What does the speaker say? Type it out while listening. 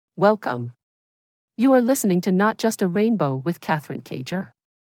welcome. You are listening to Not Just a Rainbow with Catherine Cager.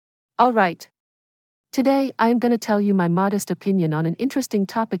 All right. Today, I'm going to tell you my modest opinion on an interesting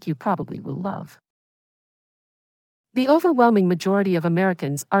topic you probably will love. The overwhelming majority of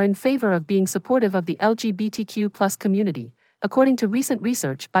Americans are in favor of being supportive of the LGBTQ+ community, according to recent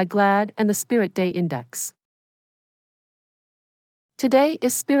research by GLAAD and the Spirit Day Index. Today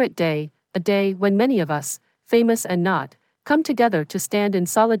is Spirit Day, a day when many of us, famous and not, come together to stand in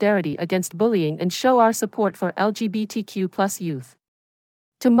solidarity against bullying and show our support for LGBTQ+ youth.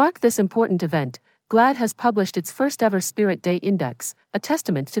 To mark this important event, GLAAD has published its first-ever Spirit Day Index, a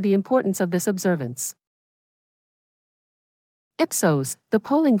testament to the importance of this observance. Ipsos, the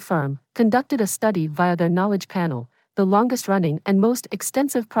polling firm, conducted a study via their Knowledge Panel, the longest-running and most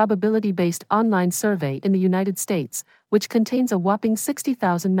extensive probability-based online survey in the United States, which contains a whopping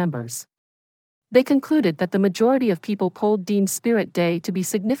 60,000 members. They concluded that the majority of people polled deemed Spirit Day to be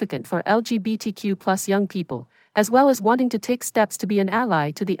significant for LGBTQ+ young people, as well as wanting to take steps to be an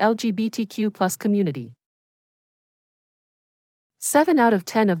ally to the LGBTQ+ community. 7 out of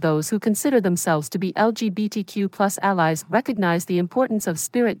 10 of those who consider themselves to be LGBTQ+ allies recognize the importance of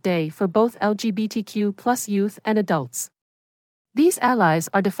Spirit Day for both LGBTQ+ youth and adults. These allies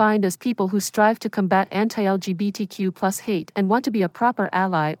are defined as people who strive to combat anti-LGBTQ+ hate and want to be a proper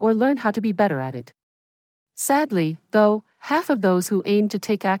ally or learn how to be better at it. Sadly, though, half of those who aim to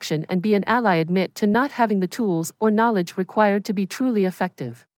take action and be an ally admit to not having the tools or knowledge required to be truly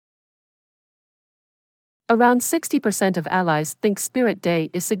effective. Around 60% of allies think Spirit Day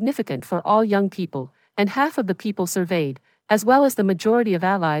is significant for all young people, and half of the people surveyed, as well as the majority of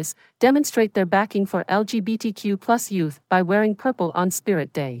allies, demonstrate their backing for LGBTQ+ youth by wearing purple on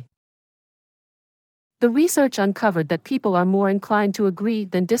Spirit Day. The research uncovered that people are more inclined to agree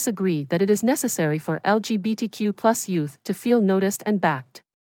than disagree that it is necessary for LGBTQ+ youth to feel noticed and backed.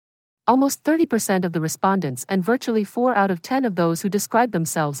 Almost 30% of the respondents and virtually 4 out of 10 of those who describe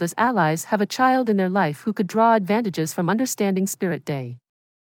themselves as allies have a child in their life who could draw advantages from understanding Spirit Day.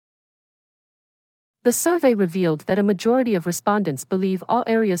 The survey revealed that a majority of respondents believe all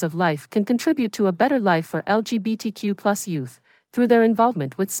areas of life can contribute to a better life for LGBTQ+ youth through their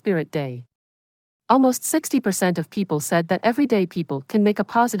involvement with Spirit Day. Almost 60% of people said that everyday people can make a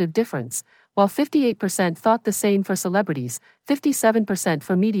positive difference, while 58% thought the same for celebrities, 57%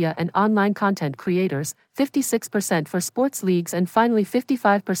 for media and online content creators, 56% for sports leagues, and finally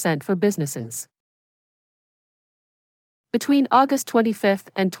 55% for businesses. Between August 25th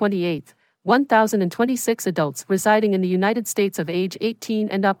and 28th, 1,026 adults residing in the United States of age 18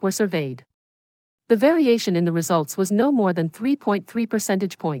 and up were surveyed. The variation in the results was no more than 3.3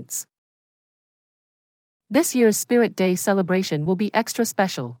 percentage points. This year's Spirit Day celebration will be extra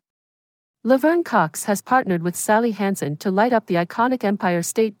special. Laverne Cox has partnered with Sally Hansen to light up the iconic Empire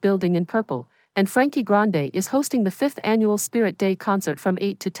State Building in purple, and Frankie Grande is hosting the 5th annual Spirit Day concert from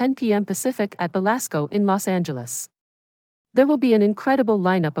 8 to 10 p.m. Pacific at Belasco in Los Angeles. There will be an incredible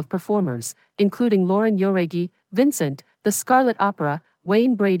lineup of performers, including Lauren Jauregui, Vincent, the Scarlet Opera,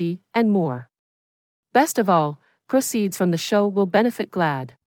 Wayne Brady, and more. Best of all, proceeds from the show will benefit GLAAD.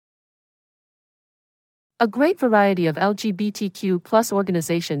 A great variety of LGBTQ+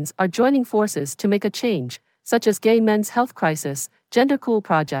 organizations are joining forces to make a change, such as Gay Men's Health Crisis, Gender Cool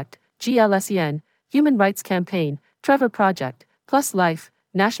Project, GLSEN, Human Rights Campaign, Trevor Project, Plus Life,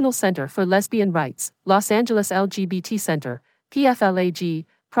 National Center for Lesbian Rights, Los Angeles LGBT Center, PFLAG,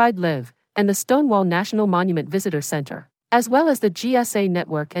 Pride Live, and the Stonewall National Monument Visitor Center, as well as the GSA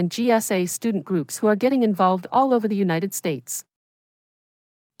Network and GSA student groups who are getting involved all over the United States.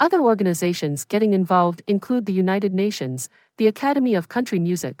 Other organizations getting involved include the United Nations, the Academy of Country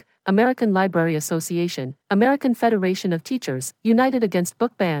Music, American Library Association, American Federation of Teachers, United Against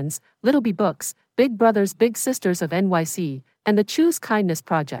Book Bans, Little B Books, Big Brothers Big Sisters of NYC, and the Choose Kindness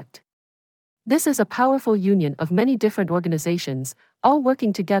Project. This is a powerful union of many different organizations, all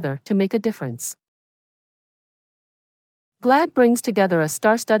working together to make a difference. GLAAD brings together a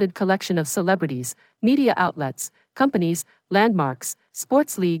star-studded collection of celebrities, media outlets, companies, landmarks,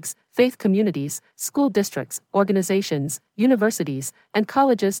 sports leagues, faith communities, school districts, organizations, universities, and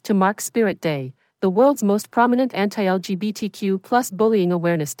colleges to mark Spirit Day, the world's most prominent anti-LGBTQ+ bullying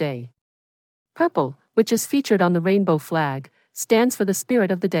awareness day. Purple, which is featured on the rainbow flag, stands for the spirit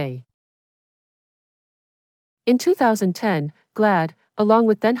of the day. In 2010, GLAAD, along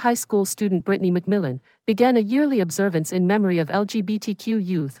with then high school student Brittany McMillan, began a yearly observance in memory of LGBTQ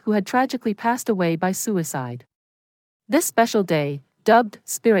youth who had tragically passed away by suicide. This special day, dubbed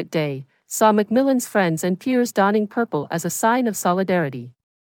Spirit Day, saw McMillan's friends and peers donning purple as a sign of solidarity.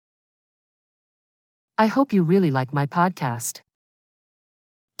 I hope you really like my podcast.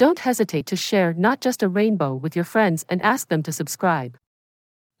 Don't hesitate to share Not Just a Rainbow with your friends and ask them to subscribe.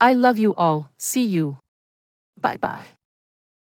 I love you all. See you. Bye bye.